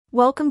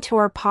Welcome to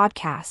our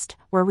podcast,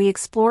 where we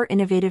explore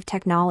innovative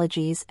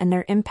technologies and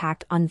their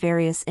impact on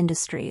various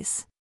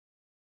industries.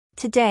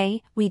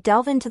 Today, we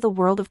delve into the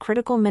world of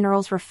critical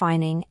minerals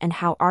refining and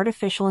how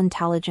artificial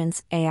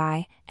intelligence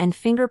 (AI) and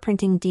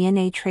fingerprinting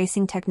DNA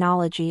tracing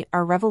technology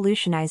are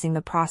revolutionizing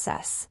the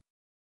process.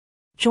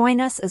 Join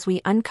us as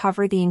we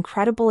uncover the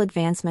incredible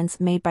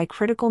advancements made by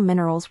Critical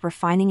Minerals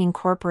Refining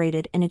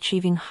Incorporated in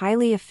achieving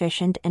highly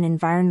efficient and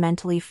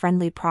environmentally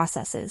friendly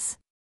processes.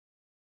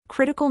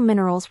 Critical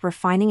Minerals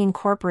Refining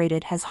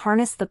Incorporated has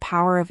harnessed the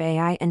power of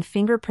AI and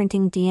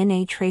fingerprinting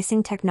DNA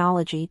tracing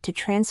technology to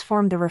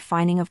transform the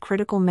refining of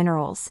critical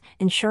minerals,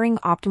 ensuring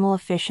optimal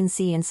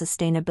efficiency and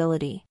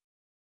sustainability.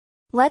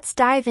 Let's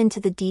dive into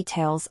the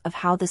details of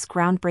how this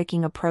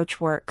groundbreaking approach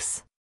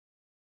works.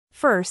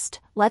 First,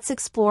 let's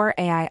explore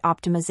AI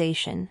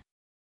optimization.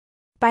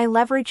 By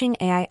leveraging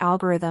AI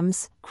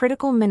algorithms,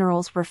 Critical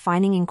Minerals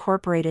Refining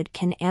Incorporated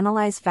can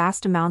analyze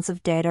vast amounts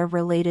of data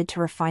related to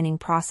refining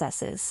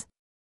processes.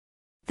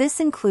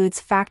 This includes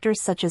factors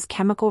such as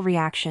chemical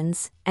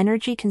reactions,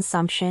 energy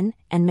consumption,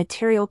 and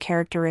material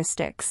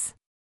characteristics.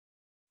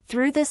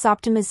 Through this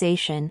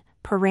optimization,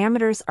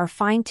 parameters are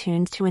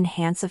fine-tuned to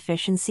enhance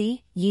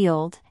efficiency,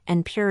 yield,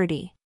 and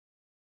purity.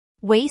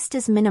 Waste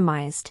is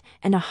minimized,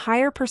 and a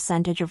higher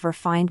percentage of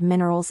refined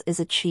minerals is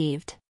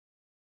achieved.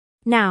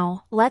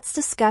 Now, let's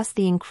discuss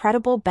the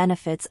incredible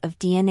benefits of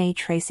DNA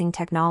tracing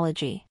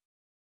technology.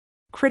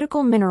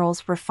 Critical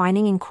Minerals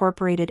Refining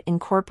Incorporated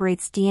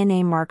incorporates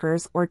DNA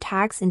markers or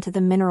tags into the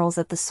minerals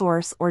at the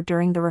source or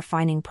during the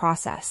refining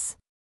process.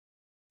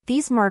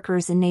 These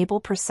markers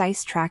enable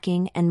precise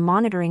tracking and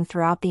monitoring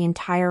throughout the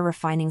entire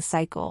refining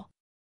cycle.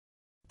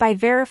 By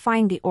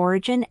verifying the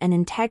origin and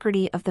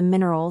integrity of the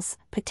minerals,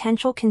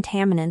 potential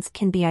contaminants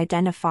can be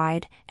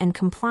identified, and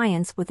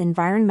compliance with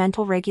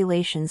environmental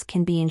regulations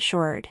can be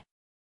ensured.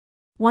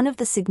 One of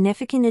the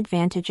significant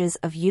advantages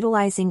of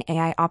utilizing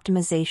AI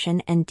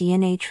optimization and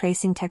DNA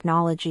tracing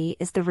technology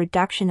is the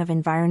reduction of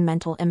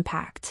environmental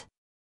impact.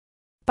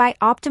 By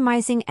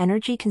optimizing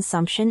energy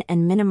consumption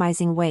and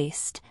minimizing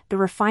waste, the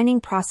refining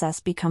process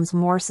becomes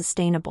more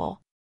sustainable.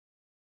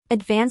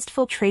 Advanced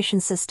filtration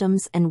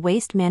systems and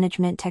waste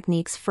management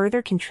techniques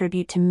further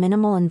contribute to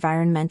minimal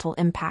environmental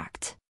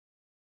impact.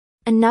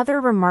 Another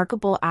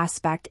remarkable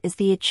aspect is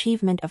the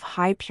achievement of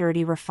high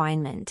purity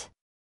refinement.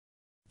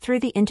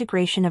 Through the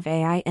integration of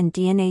AI and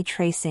DNA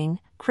tracing,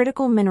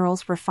 Critical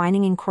Minerals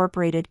Refining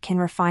Incorporated can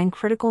refine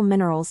critical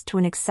minerals to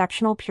an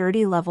exceptional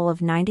purity level of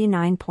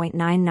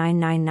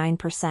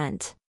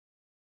 99.9999%.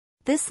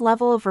 This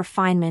level of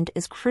refinement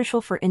is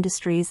crucial for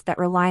industries that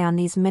rely on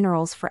these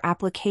minerals for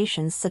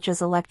applications such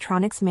as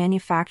electronics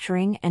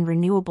manufacturing and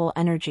renewable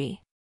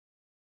energy.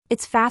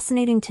 It's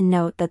fascinating to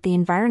note that the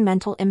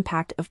environmental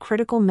impact of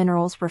Critical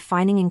Minerals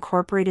Refining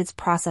Incorporated's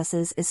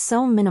processes is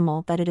so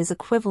minimal that it is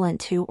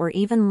equivalent to or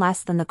even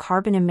less than the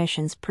carbon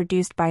emissions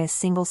produced by a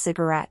single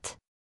cigarette.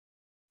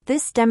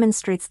 This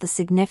demonstrates the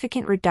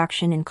significant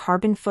reduction in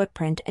carbon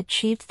footprint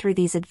achieved through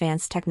these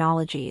advanced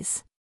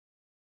technologies.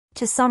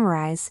 To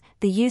summarize,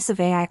 the use of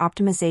AI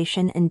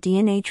optimization and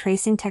DNA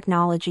tracing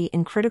technology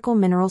in critical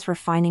minerals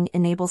refining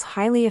enables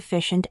highly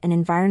efficient and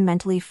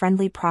environmentally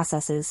friendly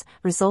processes,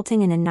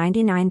 resulting in a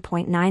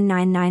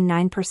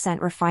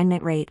 99.9999%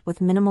 refinement rate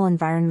with minimal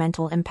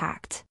environmental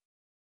impact.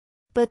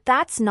 But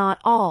that's not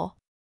all.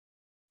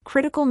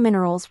 Critical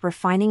Minerals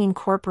Refining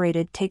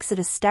Incorporated takes it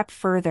a step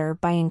further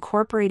by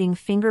incorporating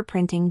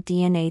fingerprinting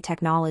DNA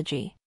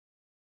technology.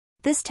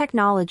 This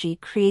technology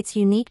creates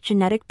unique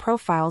genetic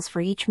profiles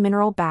for each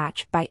mineral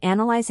batch by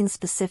analyzing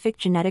specific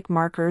genetic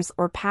markers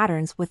or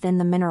patterns within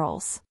the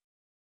minerals.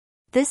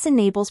 This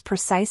enables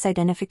precise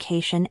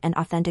identification and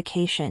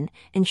authentication,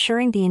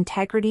 ensuring the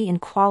integrity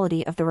and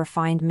quality of the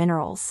refined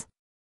minerals.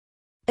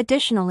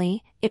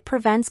 Additionally, it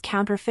prevents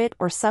counterfeit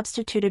or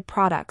substituted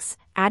products,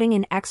 adding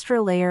an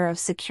extra layer of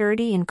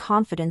security and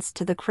confidence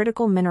to the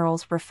critical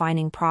minerals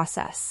refining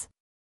process.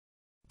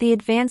 The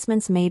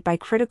advancements made by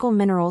Critical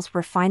Minerals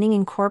Refining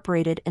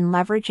Incorporated in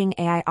leveraging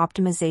AI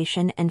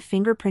optimization and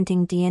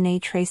fingerprinting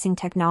DNA tracing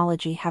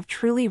technology have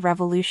truly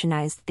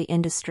revolutionized the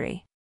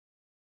industry.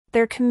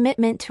 Their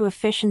commitment to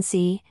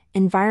efficiency,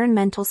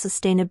 environmental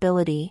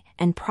sustainability,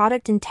 and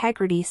product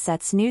integrity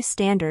sets new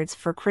standards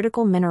for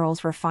critical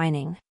minerals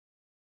refining.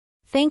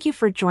 Thank you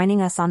for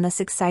joining us on this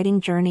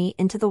exciting journey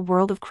into the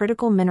world of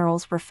Critical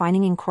Minerals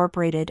Refining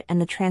Incorporated and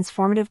the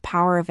transformative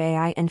power of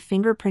AI and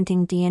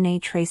fingerprinting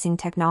DNA tracing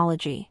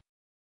technology.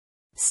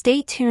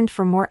 Stay tuned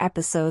for more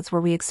episodes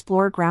where we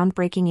explore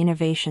groundbreaking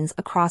innovations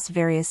across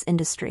various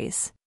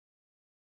industries.